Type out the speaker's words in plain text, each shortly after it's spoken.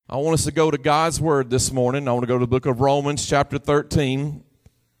I want us to go to God's Word this morning. I want to go to the book of Romans chapter 13.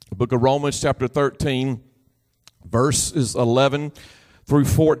 The book of Romans chapter 13, verses 11 through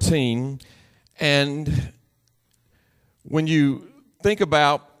 14. And when you think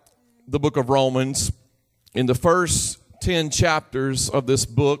about the book of Romans, in the first 10 chapters of this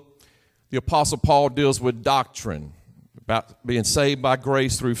book, the Apostle Paul deals with doctrine, about being saved by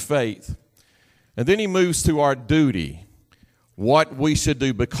grace through faith. And then he moves to our duty, what we should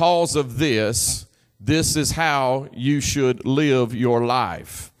do. Because of this is how you should live your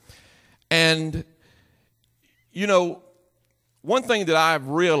life. And, you know, one thing that I've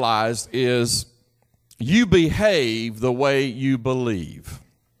realized is you behave the way you believe.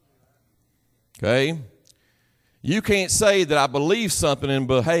 Okay? You can't say that I believe something and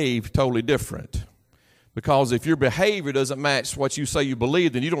behave totally different. Because if your behavior doesn't match what you say you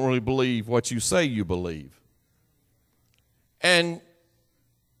believe, then you don't really believe what you say you believe. And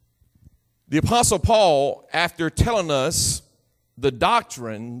the Apostle Paul, after telling us the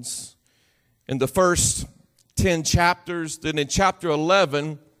doctrines in the first 10 chapters, then in chapter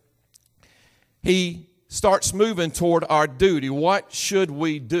 11, he starts moving toward our duty. What should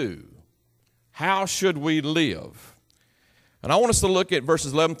we do? How should we live? And I want us to look at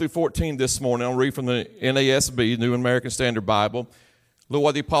verses 11 through 14 this morning. I'll read from the NASB, New American Standard Bible. Look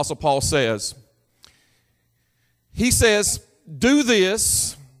what the Apostle Paul says. He says, do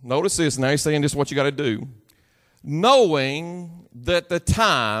this, notice this, now he's saying this is what you got to do, knowing the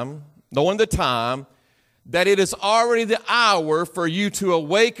time, that it is already the hour for you to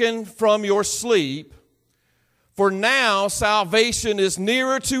awaken from your sleep, for now salvation is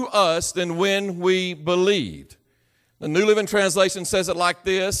nearer to us than when we believed. The New Living Translation says it like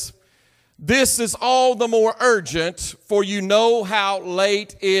this: this is all the more urgent, for you know how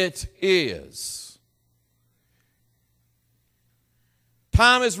late it is.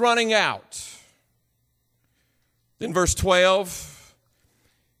 Time is running out. In verse 12,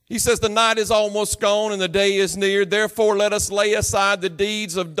 he says, the night is almost gone and the day is near. Therefore, let us lay aside the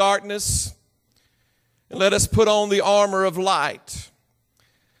deeds of darkness and let us put on the armor of light.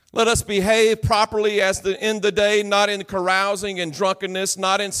 Let us behave properly as in the day, not in carousing and drunkenness,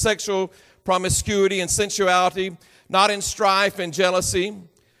 not in sexual promiscuity and sensuality, not in strife and jealousy,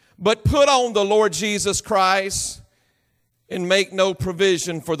 but put on the Lord Jesus Christ and make no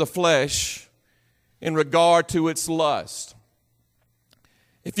provision for the flesh in regard to its lust.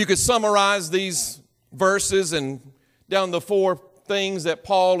 If you could summarize these verses and down the four things that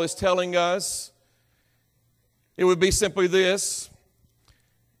Paul is telling us, it would be simply this: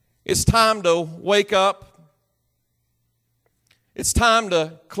 it's time to wake up. It's time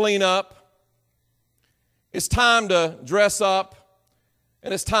to clean up. It's time to dress up.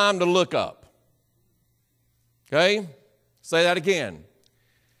 And it's time to look up. Okay? Say that again.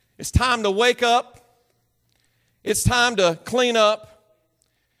 It's time to wake up. It's time to clean up.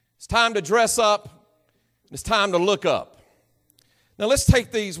 It's time to dress up. It's time to look up. Now let's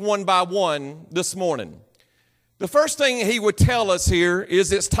take these one by one this morning. The first thing he would tell us here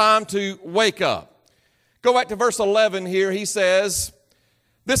is it's time to wake up. Go back to verse 11 here. He says,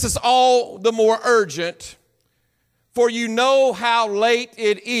 this is all the more urgent, for you know how late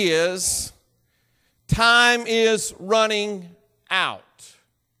it is. Time is running out.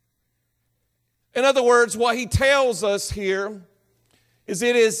 In other words, what he tells us here is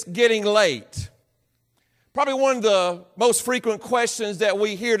it is getting late. Probably one of the most frequent questions that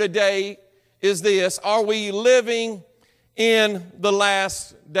we hear today is this: are we living in the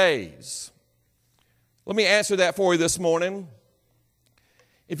last days? Let me answer that for you this morning.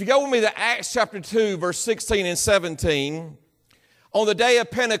 If you go with me to Acts chapter 2, verse 16 and 17, on the day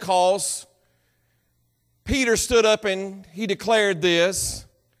of Pentecost, Peter stood up and he declared this.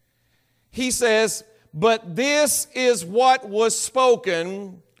 He says, but this is what was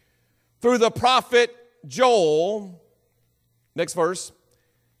spoken through the prophet Joel. Next verse.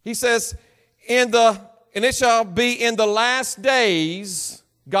 He says, and it shall be in the last days,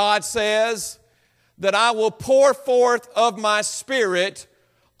 God says, that I will pour forth of my spirit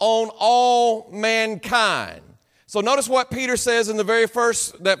on all mankind. So notice what Peter says in the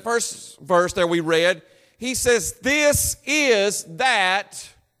that first verse that we read. He says, this is that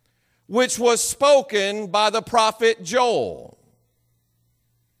which was spoken by the prophet Joel.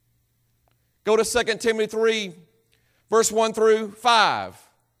 Go to 2 Timothy 3, verse 1 through 5.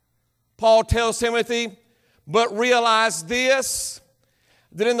 Paul tells Timothy, but realize this,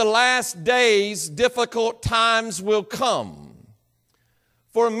 that in the last days difficult times will come.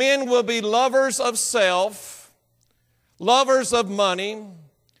 For men will be lovers of self, lovers of money,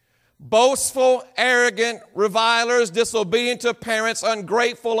 boastful, arrogant, revilers, disobedient to parents,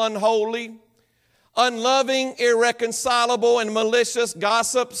 ungrateful, unholy, unloving, irreconcilable, and malicious,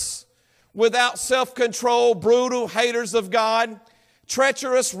 gossips, without self-control, brutal, haters of God,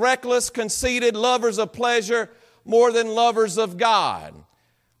 treacherous, reckless, conceited, lovers of pleasure more than lovers of God,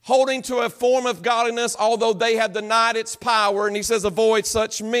 holding to a form of godliness, although they have denied its power. And he says, avoid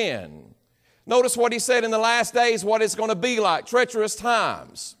such men. Notice what he said in the last days, what it's going to be like, treacherous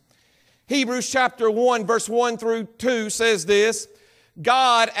times. Hebrews chapter 1, verse 1 through 2 says this,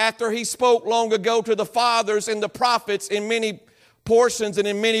 God, after he spoke long ago to the fathers and the prophets in many portions and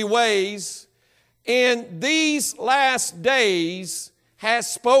in many ways, in these last days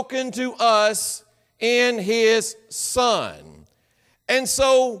has spoken to us in his Son. And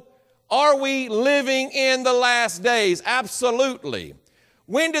so, are we living in the last days? Absolutely.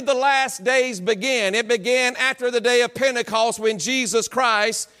 When did the last days begin? It began after the day of Pentecost when Jesus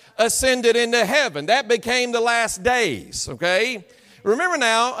Christ ascended into heaven. That became the last days, okay? Remember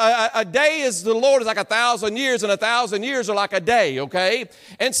now, a day is the Lord is like 1,000 years, and 1,000 years are like a day, okay?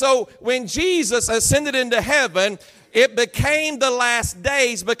 And so when Jesus ascended into heaven, it became the last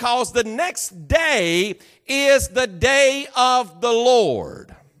days because the next day is the day of the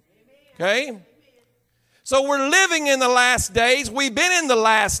Lord, okay? So we're living in the last days. We've been in the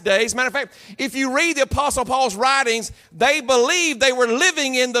last days. Matter of fact, if you read the Apostle Paul's writings, they believed they were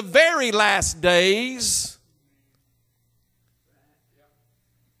living in the very last days.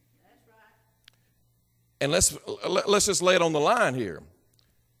 And let's just lay it on the line here.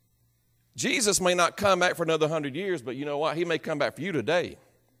 Jesus may not come back for another 100 years, but you know what? He may come back for you today.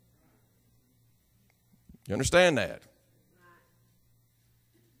 You understand that?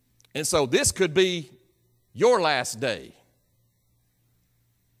 And so this could be your last day.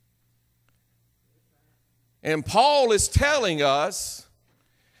 And Paul is telling us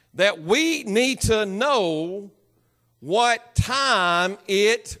that we need to know what time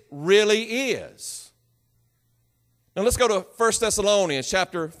it really is. Now let's go to 1 Thessalonians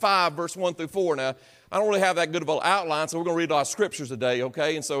chapter 5, verse 1 through 4. Now, I don't really have that good of an outline, so we're going to read a lot of scriptures today,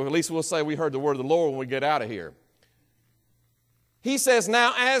 okay? And so at least we'll say we heard the word of the Lord when we get out of here. He says,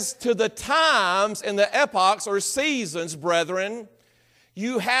 now as to the times and the epochs or seasons, brethren,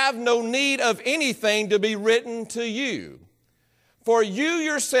 you have no need of anything to be written to you. For you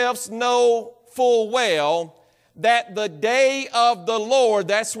yourselves know full well that the day of the Lord,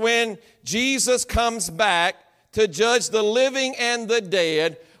 that's when Jesus comes back to judge the living and the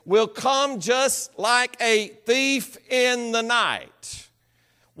dead, will come just like a thief in the night.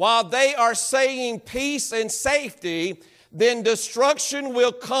 While they are saying peace and safety, then destruction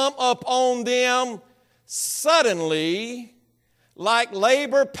will come upon them suddenly, like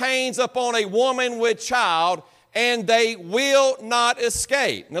labor pains upon a woman with child, and they will not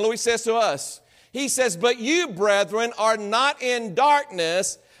escape. Now look what he says to us. He says, but you, brethren, are not in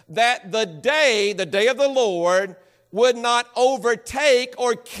darkness, that the day of the Lord, would not overtake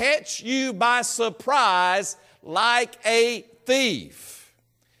or catch you by surprise like a thief.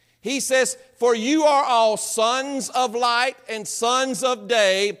 He says, for you are all sons of light and sons of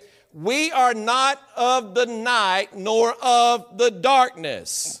day. We are not of the night nor of the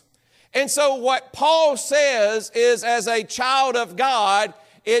darkness. And so what Paul says is, as a child of God,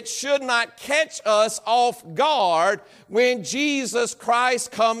 it should not catch us off guard when Jesus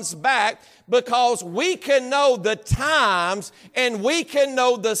Christ comes back, because we can know the times and we can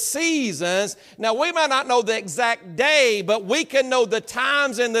know the seasons. Now, we might not know the exact day, but we can know the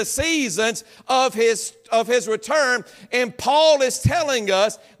times and the seasons of his return. And Paul is telling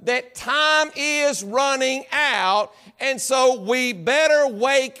us that time is running out, and so we better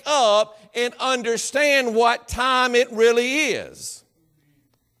wake up and understand what time it really is.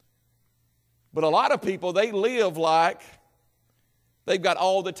 But a lot of people, they live like they've got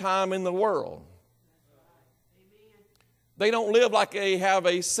all the time in the world. They don't live like they have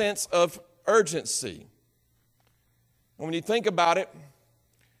a sense of urgency. And when you think about it,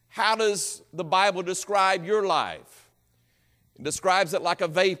 how does the Bible describe your life? It describes it like a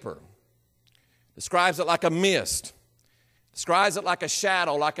vapor. It describes it like a mist. It describes it like a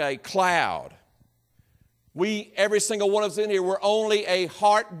shadow, like a cloud. Every single one of us in here, we're only a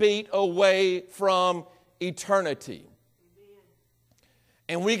heartbeat away from eternity.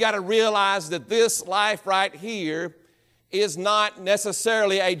 And we got to realize that this life right here is not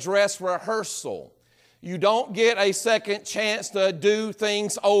necessarily a dress rehearsal. You don't get a second chance to do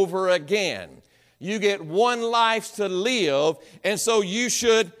things over again. You get one life to live, and so you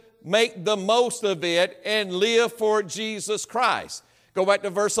should make the most of it and live for Jesus Christ. Go back to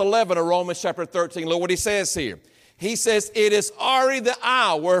verse 11 of Romans chapter 13. Look what he says here. He says, it is already the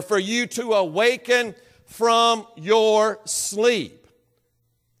hour for you to awaken from your sleep.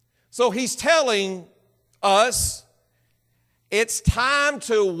 So he's telling us it's time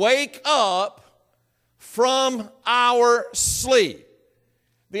to wake up from our sleep.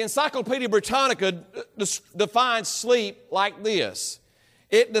 The Encyclopedia Britannica defines sleep like this.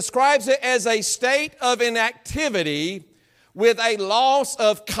 It describes it as a state of inactivity with a loss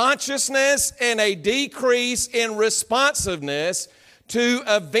of consciousness and a decrease in responsiveness to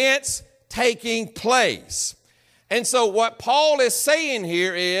events taking place. And so what Paul is saying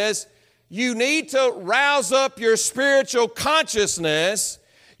here is you need to rouse up your spiritual consciousness.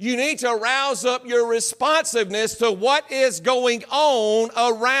 You need to rouse up your responsiveness to what is going on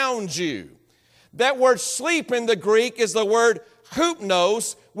around you. That word sleep in the Greek is the word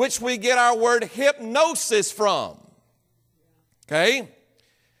hypnos, which we get our word hypnosis from. Okay?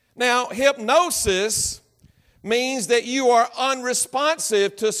 Now, hypnosis means that you are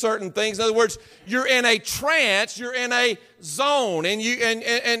unresponsive to certain things. In other words, you're in a trance, you're in a zone, and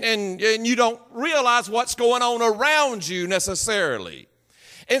you don't realize what's going on around you necessarily.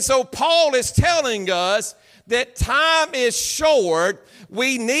 And so Paul is telling us that time is short.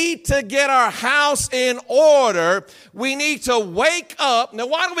 We need to get our house in order. We need to wake up. Now,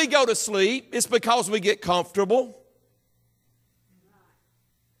 why do we go to sleep? It's because we get comfortable.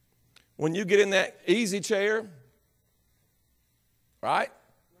 When you get in that easy chair, right?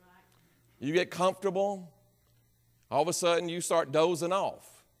 You get comfortable. All of a sudden, you start dozing off.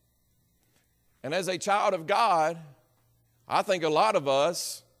 And as a child of God, I think a lot of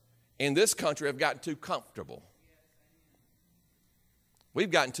us in this country have gotten too comfortable.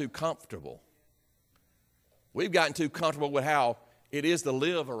 We've gotten too comfortable. We've gotten too comfortable with how it is to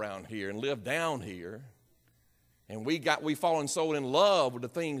live around here and live down here. And we've fallen so in love with the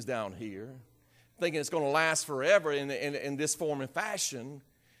things down here, thinking it's going to last forever in this form and fashion.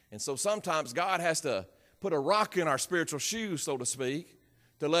 And so sometimes God has to put a rock in our spiritual shoes, so to speak,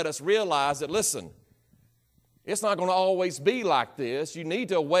 to let us realize that, listen, it's not going to always be like this. You need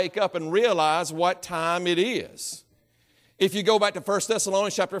to wake up and realize what time it is. If you go back to 1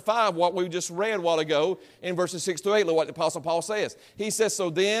 Thessalonians chapter 5, what we just read a while ago in verses 6 to 8, look what the Apostle Paul says. He says,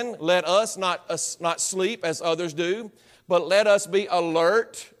 so then let us not sleep as others do, but let us be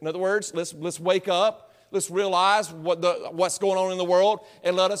alert. In other words, let's wake up. Let's realize what's going on in the world,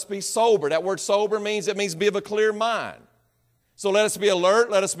 and let us be sober. That word sober means be of a clear mind. So let us be alert,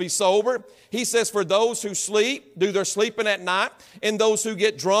 let us be sober. He says, for those who sleep, do their sleeping at night, and those who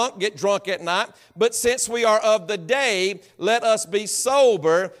get drunk at night. But since we are of the day, let us be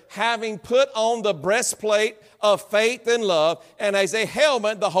sober, having put on the breastplate of faith and love, and as a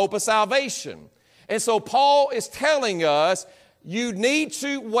helmet, the hope of salvation. And so Paul is telling us, you need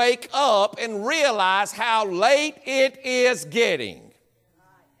to wake up and realize how late it is getting.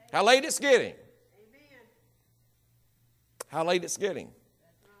 How late it's getting. How late it's getting.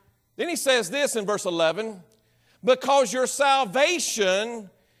 Then he says this in verse 11, because your salvation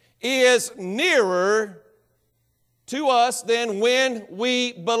is nearer to us than when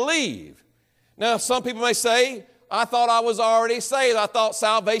we believe. Now, some people may say, I thought I was already saved. I thought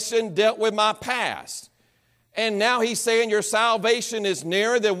salvation dealt with my past. And now he's saying your salvation is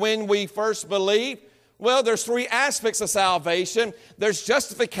nearer than when we first believed. Well, there's three aspects of salvation. There's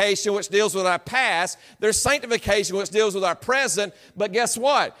justification, which deals with our past. There's sanctification, which deals with our present. But guess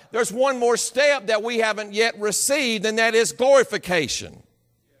what? There's one more step that we haven't yet received, and that is glorification.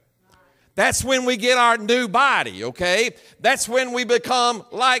 That's when we get our new body, okay? That's when we become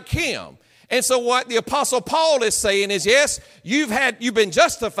like Him. And so what the Apostle Paul is saying is, yes, you've been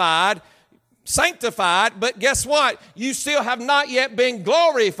justified, sanctified, but guess what? You still have not yet been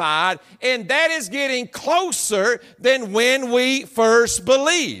glorified, and that is getting closer than when we first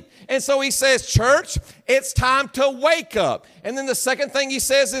believed. And so he says, church, it's time to wake up. And then the second thing he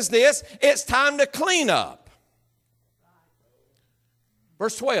says is this, it's time to clean up.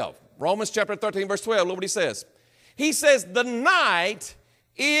 Verse 12, Romans chapter 13, verse 12, look what he says. He says, the night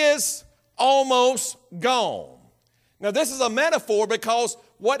is almost gone. Now, this is a metaphor because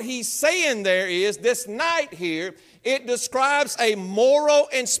what he's saying there is this night here, it describes a moral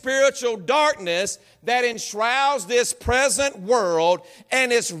and spiritual darkness that enshrouds this present world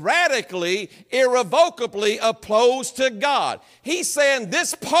and is radically, irrevocably opposed to God. He's saying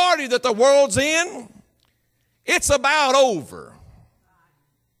this party that the world's in, it's about over.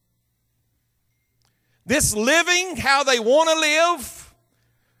 This living how they want to live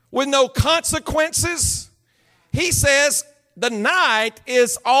with no consequences, he says, the night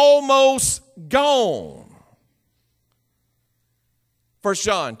is almost gone. 1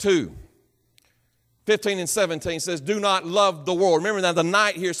 John 2, 15 and 17 says, do not love the world. Remember now the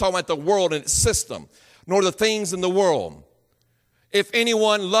night here is talking about the world and its system, nor the things in the world. If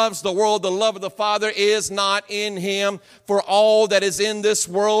anyone loves the world, the love of the Father is not in him. For all that is in this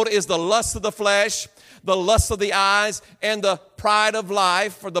world is the lust of the flesh, the lust of the eyes, and the pride of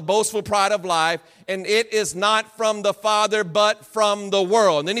life, or the boastful pride of life. And it is not from the Father, but from the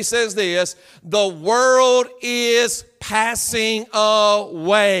world. And then he says this, the world is passing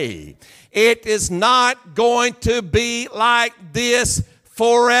away. It is not going to be like this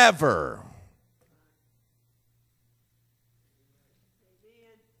forever.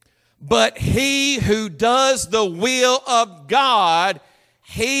 But he who does the will of God,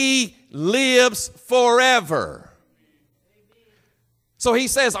 he lives forever. So he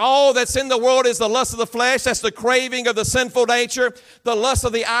says all that's in the world is the lust of the flesh, that's the craving of the sinful nature, the lust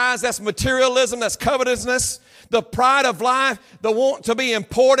of the eyes, that's materialism, that's covetousness, the pride of life, the want to be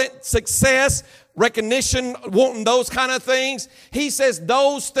important, success, recognition, wanting those kind of things. He says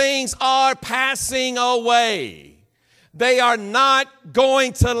those things are passing away. They are not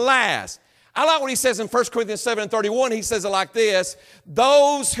going to last. I like what he says in 1 Corinthians 7:31. He says it like this,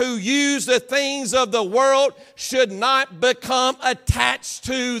 those who use the things of the world should not become attached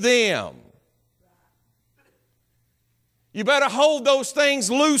to them. You better hold those things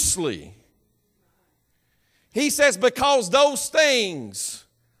loosely. He says because those things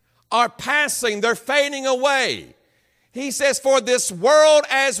are passing, they're fading away. He says for this world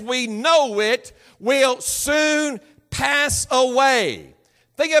as we know it will soon pass away.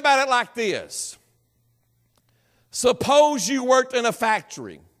 Think about it like this. Suppose you worked in a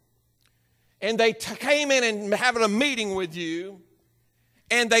factory and they came in and having a meeting with you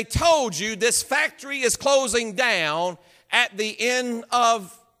and they told you this factory is closing down at the end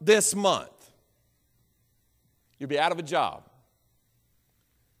of this month. You'll be out of a job.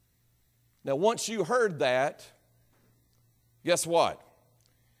 Now, once you heard that, guess what?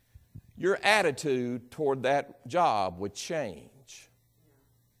 Your attitude toward that job would change.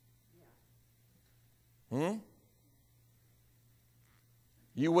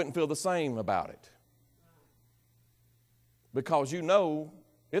 You wouldn't feel the same about it because you know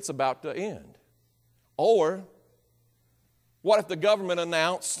it's about to end. Or what if the government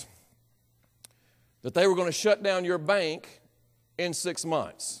announced that they were going to shut down your bank in 6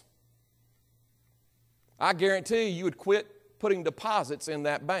 months? I guarantee you would quit putting deposits in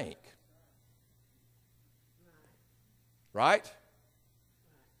that bank. Right?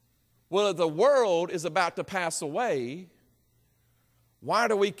 Well, if the world is about to pass away, why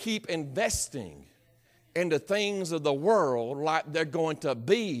do we keep investing in the things of the world like they're going to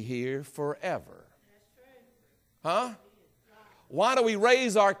be here forever? Huh? Why do we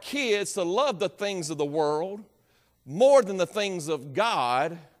raise our kids to love the things of the world more than the things of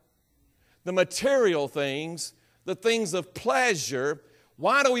God, the material things, the things of pleasure?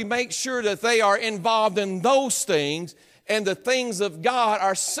 Why do we make sure that they are involved in those things and the things of God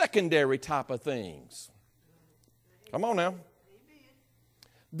are secondary type of things? Come on now.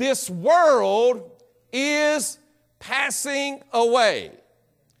 This world is passing away.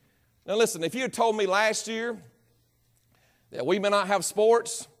 Now listen, if you had told me last year that we may not have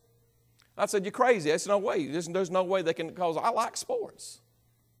sports, I said, you're crazy. There's no way. There's no way they can, because I like sports.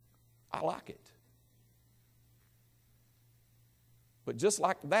 I like it. But just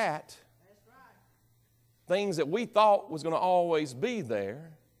like that, things that we thought was going to always be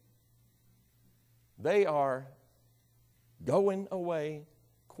there, they are going away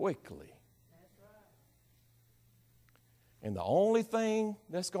quickly. And the only thing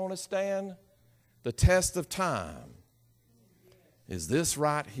that's going to stand the test of time is this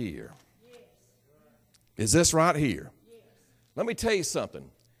right here. Is this right here? Let me tell you something.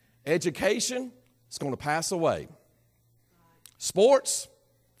 Education is going to pass away. Sports,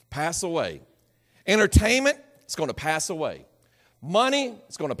 pass away. Entertainment, it's going to pass away. Money,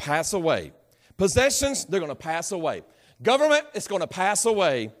 it's going to pass away. Possessions, they're going to pass away. Government, it's going to pass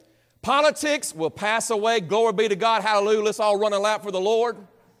away. Politics will pass away. Glory be to God. Hallelujah. Let's all run a lap for the Lord.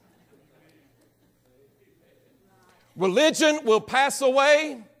 Religion will pass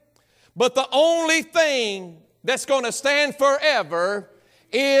away. But the only thing that's going to stand forever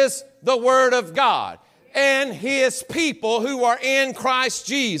is the Word of God and His people who are in Christ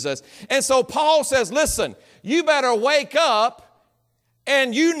Jesus. And so Paul says, listen, you better wake up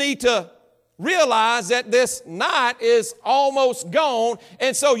and you need to realize that this night is almost gone,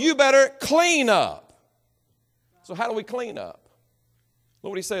 and so you better clean up. So how do we clean up?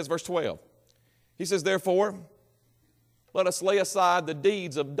 Look what he says, verse 12. He says, therefore, let us lay aside the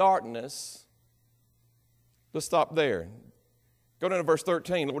deeds of darkness. Let's stop there. Go down to verse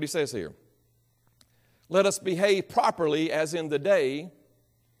 13. Look what he says here. Let us behave properly as in the day,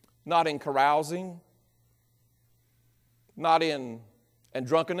 not in carousing, not in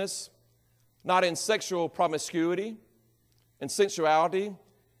drunkenness, not in sexual promiscuity and sensuality,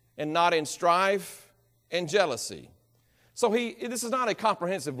 and not in strife and jealousy. So this is not a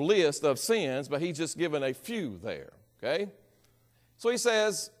comprehensive list of sins, but he's just given a few there, okay? So he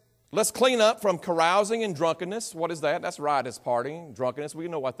says, let's clean up from carousing and drunkenness. What is that? That's riotous partying, drunkenness. We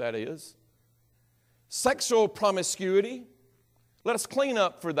know what that is. Sexual promiscuity. Let us clean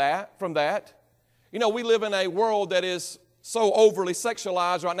up from that. You know, we live in a world that is so overly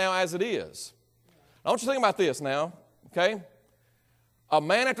sexualized right now as it is. I want you to think about this now, okay? A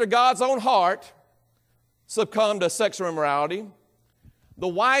man after God's own heart succumbed to sexual immorality. The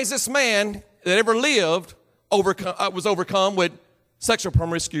wisest man that ever lived was overcome with sexual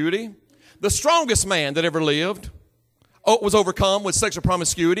promiscuity. The strongest man that ever lived was overcome with sexual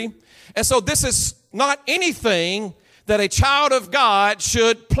promiscuity. And so this is not anything that a child of God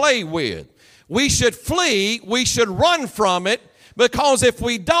should play with. We should flee, we should run from it, because if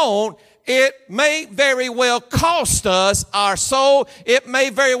we don't, it may very well cost us our soul. It may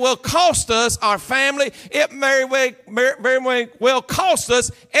very well cost us our family. It may very well cost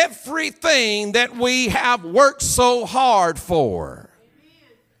us everything that we have worked so hard for.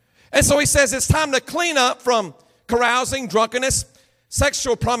 And so he says it's time to clean up from carousing, drunkenness,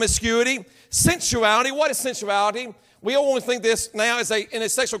 sexual promiscuity, sensuality. What is sensuality? We all want to think this now as in a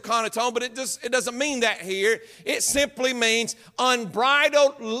sexual connotation, but it doesn't mean that here. It simply means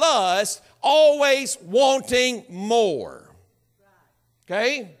unbridled lust, always wanting more.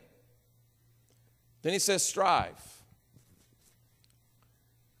 Okay? Then he says strife.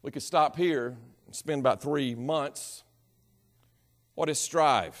 We could stop here and spend about 3 months. What is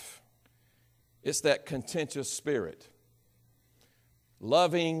strife? It's that contentious spirit,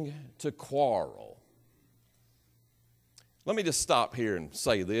 loving to quarrel. Let me just stop here and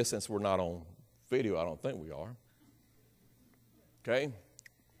say this, since we're not on video. I don't think we are. Okay?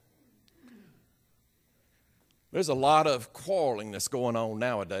 There's a lot of quarreling that's going on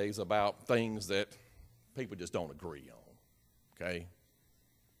nowadays about things that people just don't agree on. Okay?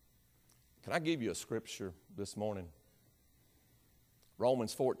 Can I give you a scripture this morning?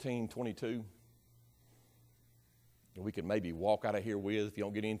 Romans 14:22. We could maybe walk out of here with, if you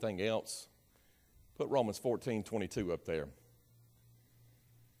don't get anything else. Put Romans 14:22 up there.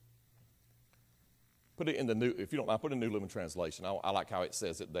 Put it in the new, if you don't mind, put it in the New Living Translation. I like how it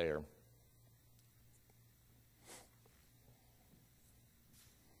says it there.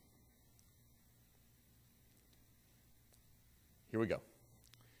 Here we go.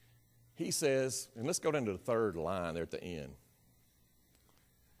 He says, and let's go down to the third line there at the end.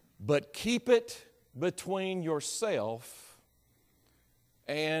 But keep it between yourself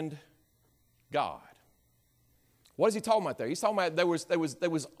and God. What is he talking about there? He's talking about there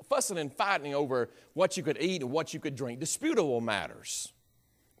was fussing and fighting over what you could eat and what you could drink. Disputable matters.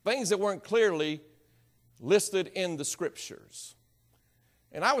 Things that weren't clearly listed in the Scriptures.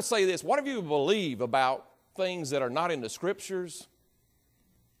 And I would say this, whatever you believe about things that are not in the Scriptures,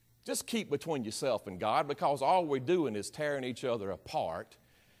 just keep between yourself and God, because all we're doing is tearing each other apart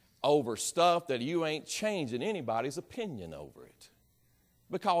over stuff that you ain't changing anybody's opinion over it.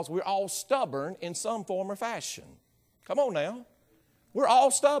 Because we're all stubborn in some form or fashion. Come on now. We're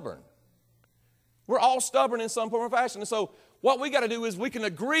all stubborn. We're all stubborn in some form or fashion. And so what we got to do is we can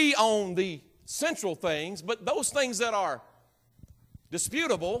agree on the central things, but those things that are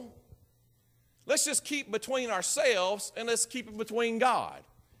disputable, let's just keep between ourselves and let's keep it between God.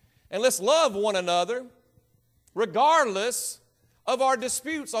 And let's love one another regardless of our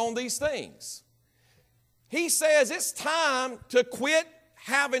disputes on these things. He says it's time to quit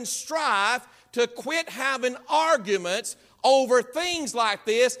having strife, to quit having arguments over things like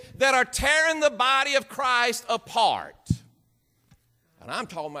this that are tearing the body of Christ apart. And I'm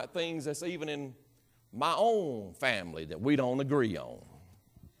talking about things that's even in my own family that we don't agree on.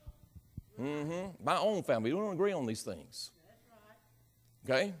 My own family, we don't agree on these things.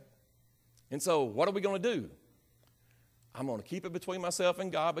 Okay? And so what are we going to do? I'm going to keep it between myself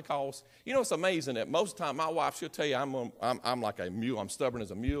and God, because, you know, it's amazing that most of the time my wife, she'll tell you I'm like a mule. I'm stubborn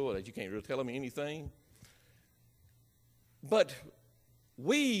as a mule, that you can't really tell me anything. But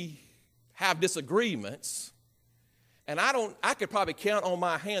we have disagreements, and I could probably count on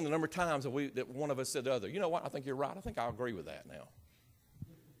my hand the number of times that one of us said to the other, you know what, I think you're right. I think I'll agree with that now.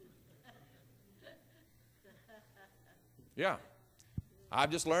 Yeah.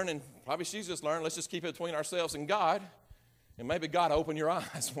 I'm just learning, probably she's just learning, let's just keep it between ourselves and God. And maybe God will open your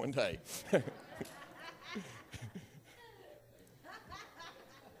eyes one day.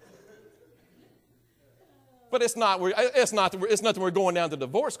 but it's nothing we're going down to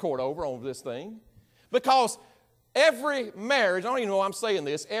divorce court over this thing. Because every marriage, I don't even know why I'm saying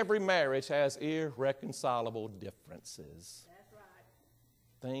this, every marriage has irreconcilable differences. That's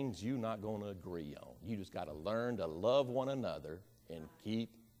right. Things you're not going to agree on. You just got to learn to love one another and keep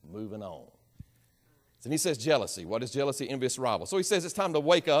moving on. And he says jealousy. What is jealousy? Envious rival. So he says it's time to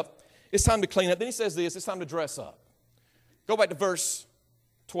wake up. It's time to clean up. Then he says this, it's time to dress up. Go back to verse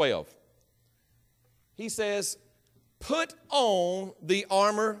 12. He says, put on the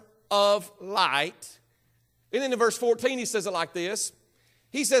armor of light. And then in verse 14 he says it like this.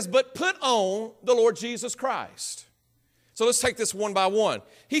 He says, but put on the Lord Jesus Christ. So let's take this one by one.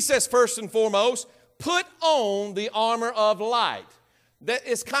 He says first and foremost, put on the armor of light. That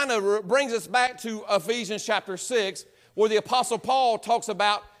is kind of brings us back to Ephesians chapter 6, where the Apostle Paul talks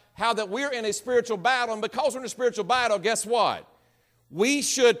about how that we're in a spiritual battle, and because we're in a spiritual battle, guess what? We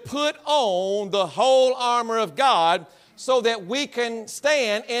should put on the whole armor of God so that we can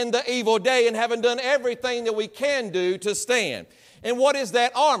stand in the evil day and having done everything that we can do to stand. And what is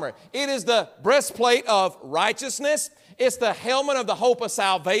that armor? It is the breastplate of righteousness. It's the helmet of the hope of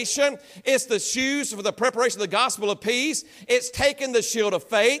salvation. It's the shoes for the preparation of the gospel of peace. It's taking the shield of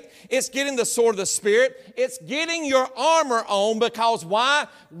faith. It's getting the sword of the Spirit. It's getting your armor on because why?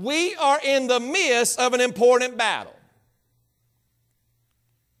 We are in the midst of an important battle.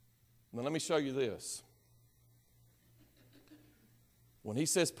 Now let me show you this. When he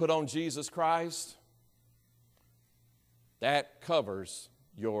says put on Jesus Christ, that covers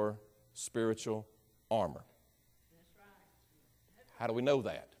your spiritual armor. How do we know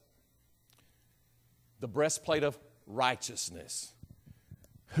that? The breastplate of righteousness.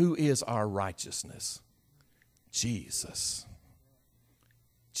 Who is our righteousness? Jesus.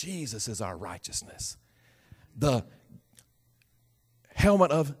 Jesus is our righteousness. The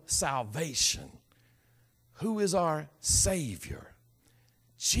helmet of salvation. Who is our Savior?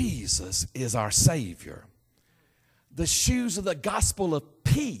 Jesus is our Savior. The shoes of the gospel of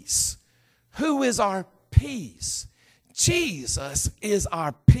peace. Who is our peace? Jesus is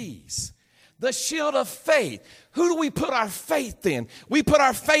our peace. The shield of faith. Who do we put our faith in? We put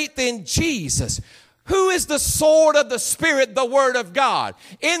our faith in Jesus. Who is the sword of the Spirit? The Word of God.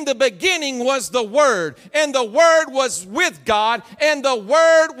 In the beginning was the Word, and the Word was with God, and the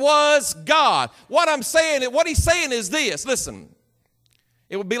Word was God. What he's saying is this. Listen,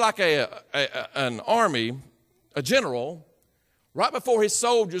 it would be like an army, a general, right before his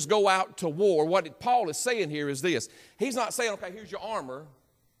soldiers go out to war. What Paul is saying here is this. He's not saying, okay, here's your armor.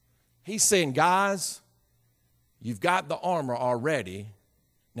 He's saying, guys, you've got the armor already.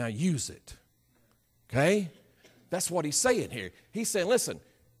 Now use it. Okay? That's what he's saying here. He's saying, listen,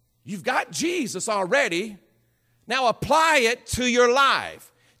 you've got Jesus already. Now apply it to your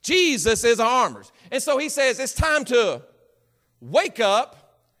life. Jesus is our armor. And so he says it's time to wake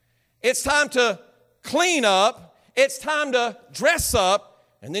up. It's time to clean up. It's time to dress up.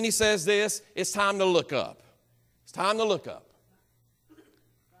 And then he says this, it's time to look up. It's time to look up.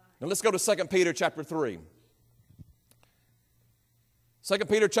 Now let's go to 2 Peter chapter 3. 2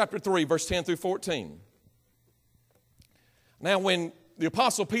 Peter chapter 3, verse 10 through 14. Now when the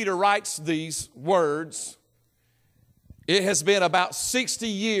Apostle Peter writes these words, it has been about 60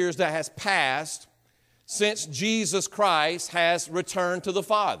 years that has passed since Jesus Christ has returned to the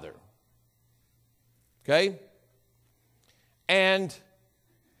Father. Okay? And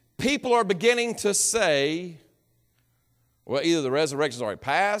people are beginning to say, well, either the resurrection's already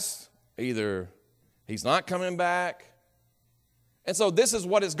passed, either he's not coming back. And so this is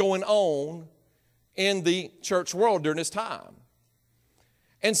what is going on in the church world during this time.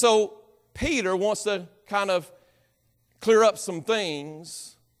 And so Peter wants to kind of clear up some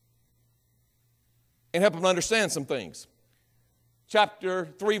things and help them understand some things. Chapter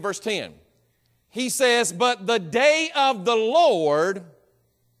 3, verse 10. He says, but the day of the Lord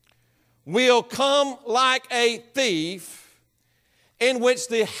will come like a thief, in which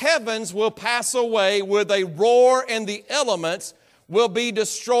the heavens will pass away with a roar, and the elements will be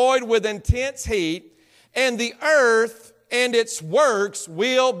destroyed with intense heat, and the earth and its works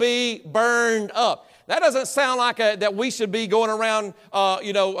will be burned up. That doesn't sound like that we should be going around,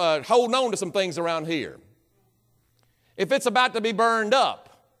 holding on to some things around here. If it's about to be burned up.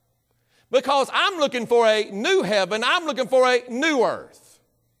 Because I'm looking for a new heaven, I'm looking for a new earth.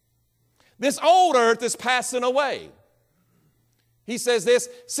 This old earth is passing away. He says this,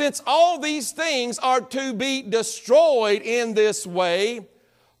 since all these things are to be destroyed in this way,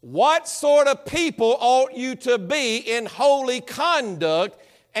 what sort of people ought you to be in holy conduct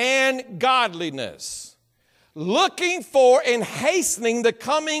and godliness, looking for and hastening the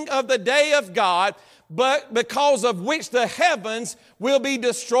coming of the day of God, but because of which the heavens will be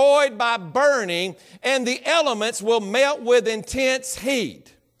destroyed by burning, and the elements will melt with intense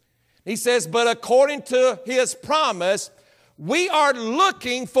heat. He says, but according to his promise, we are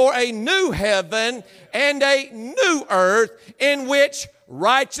looking for a new heaven and a new earth in which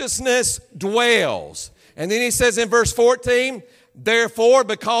righteousness dwells. And then he says in verse 14, therefore,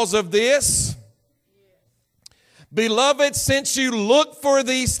 because of this, beloved, since you look for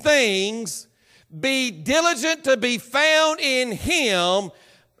these things, be diligent to be found in him,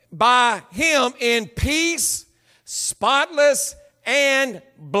 by him in peace, spotless, and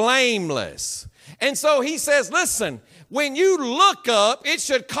blameless. And so he says, listen, when you look up, it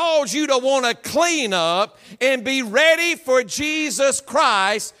should cause you to want to clean up and be ready for Jesus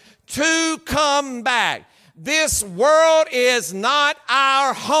Christ to come back. This world is not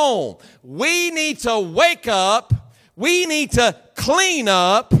our home. We need to wake up. We need to clean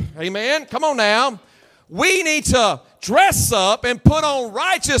up. Amen. Come on now. We need to dress up and put on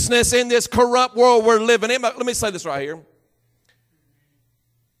righteousness in this corrupt world we're living in. Let me say this right here.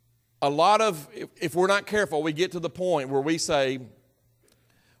 A lot of, if we're not careful, we get to the point where we say,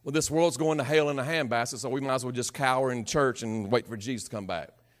 well, this world's going to hell in a handbasket, so we might as well just cower in church and wait for Jesus to come back.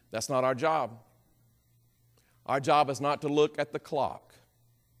 That's not our job. Our job is not to look at the clock.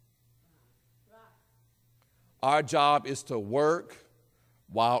 Our job is to work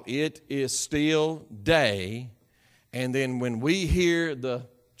while it is still day, and then when we hear the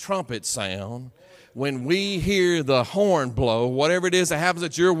trumpet sound, when we hear the horn blow, whatever it is that happens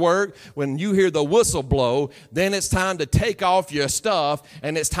at your work, when you hear the whistle blow, then it's time to take off your stuff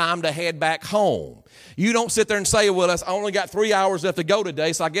and it's time to head back home. You don't sit there and say, well, I only got 3 hours left to go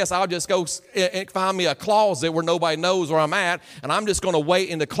today, so I guess I'll just go and find me a closet where nobody knows where I'm at, and I'm just going to wait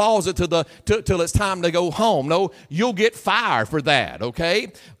in the closet till it's time to go home. No, you'll get fired for that,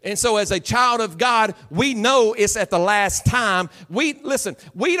 okay? And so as a child of God, we know it's at the last time. We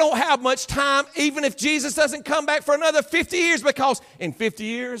don't have much time, even if Jesus doesn't come back for another 50 years, because in 50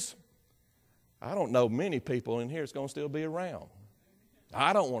 years, I don't know many people in here that's going to still be around.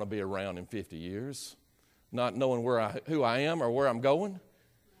 I don't want to be around in 50 years, not knowing who I am or where I'm going.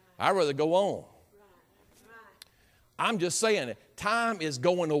 I'd rather go on. I'm just saying it. Time is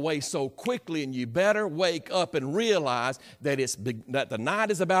going away so quickly, and you better wake up and realize that that the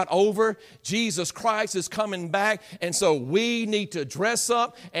night is about over. Jesus Christ is coming back, and so we need to dress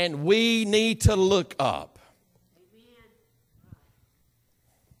up and we need to look up. Amen.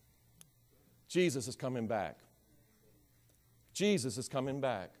 Jesus is coming back. Jesus is coming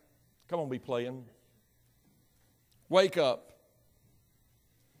back. Come on, be playing. Wake up.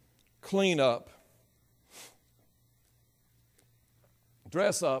 Clean up.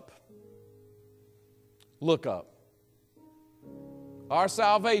 Dress up. Look up. Our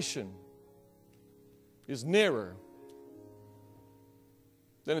salvation is nearer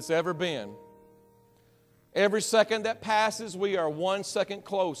than it's ever been. Every second that passes, we are 1 second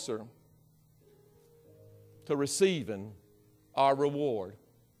closer to receiving our reward.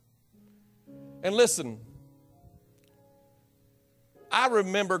 And listen, I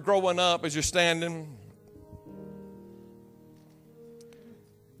remember growing up, as you're standing,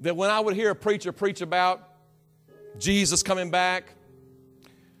 that when I would hear a preacher preach about Jesus coming back,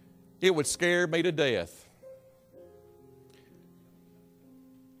 it would scare me to death.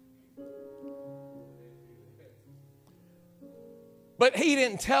 But he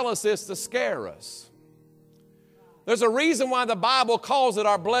didn't tell us this to scare us. There's a reason why the Bible calls it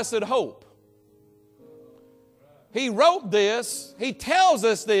our blessed hope. He wrote this, he tells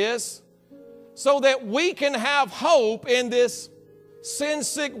us this, so that we can have hope in this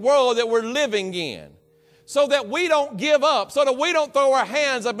sin-sick world that we're living in. So that we don't give up, so that we don't throw our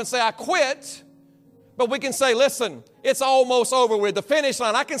hands up and say, I quit. But we can say, listen, it's almost over with. The finish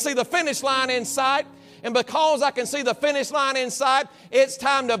line, I can see the finish line in sight. And because I can see the finish line in sight, it's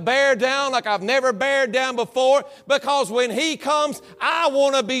time to bear down like I've never bared down before. Because when he comes, I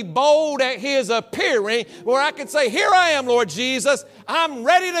want to be bold at his appearing, where I can say, here I am, Lord Jesus. I'm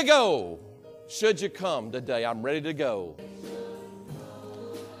ready to go. Should you come today, I'm ready to go.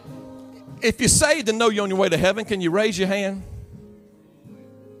 If you're saved and know you're on your way to heaven, can you raise your hand?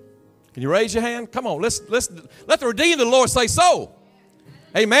 Can you raise your hand? Come on, let's let the redeemed of the Lord say so.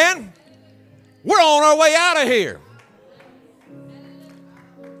 Amen. We're on our way out of here.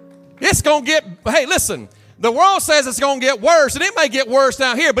 It's going to get, hey, listen, the world says it's going to get worse, and it may get worse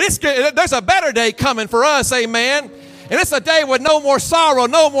down here, but there's a better day coming for us, amen. And it's a day with no more sorrow,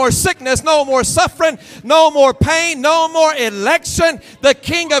 no more sickness, no more suffering, no more pain, no more election. The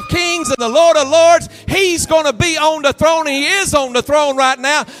King of Kings and the Lord of Lords, He's going to be on the throne. He is on the throne right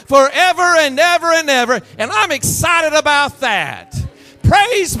now forever and ever and ever. And I'm excited about that.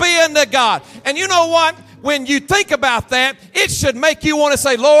 Praise be unto God. And you know what? When you think about that, it should make you want to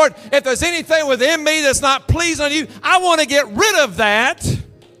say, Lord, if there's anything within me that's not pleasing on you, I want to get rid of that.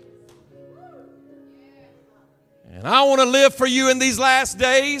 And I want to live for you in these last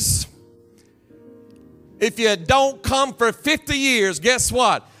days. If you don't come for 50 years, guess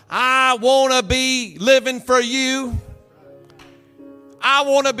what? I want to be living for you. I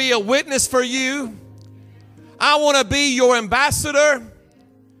want to be a witness for you. I want to be your ambassador.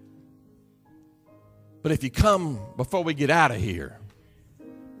 But if you come before we get out of here,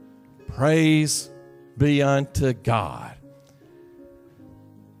 praise be unto God.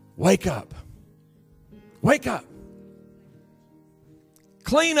 Wake up. Wake up.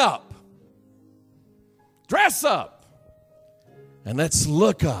 Clean up. Dress up. And let's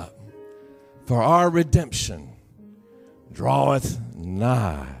look up, for our redemption draweth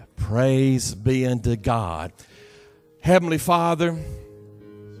nigh. Praise be unto God. Heavenly Father,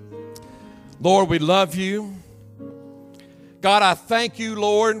 Lord, we love you. God, I thank you,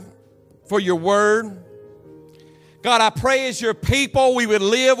 Lord, for your word. God, I pray as your people we would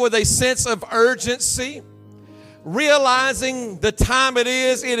live with a sense of urgency, realizing the time it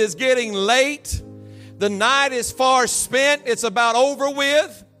is getting late. The night is far spent. It's about over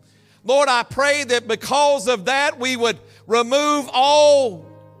with. Lord, I pray that because of that we would remove all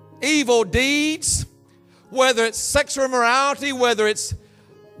evil deeds, whether it's sexual immorality, whether it's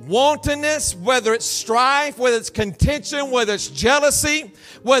wantonness, whether it's strife, whether it's contention, whether it's jealousy,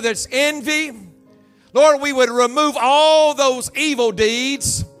 whether it's envy. Lord, we would remove all those evil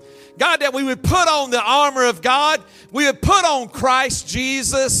deeds. God, that we would put on the armor of God. We would put on Christ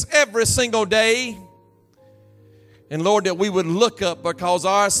Jesus every single day. And Lord, that we would look up because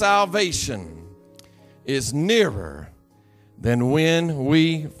our salvation is nearer than when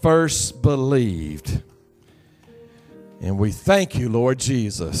we first believed. And we thank you, Lord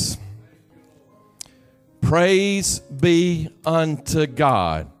Jesus. Praise be unto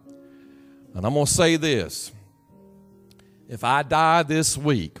God. And I'm going to say this. If I die this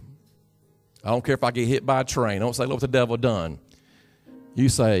week, I don't care if I get hit by a train. Don't say, look what the devil done. You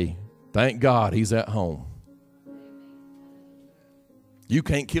say, thank God he's at home. You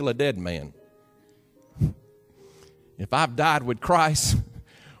can't kill a dead man. If I've died with Christ,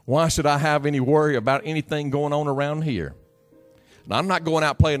 why should I have any worry about anything going on around here? Now, I'm not going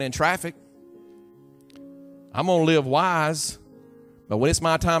out playing in traffic. I'm going to live wise. But when it's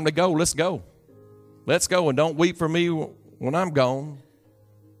my time to go, let's go. Let's go, and don't weep for me when I'm gone.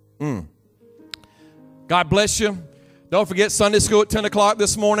 God bless you. Don't forget Sunday school at 10 o'clock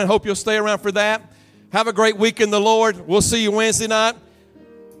this morning. Hope you'll stay around for that. Have a great week in the Lord. We'll see you Wednesday night.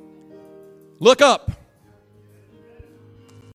 Look up.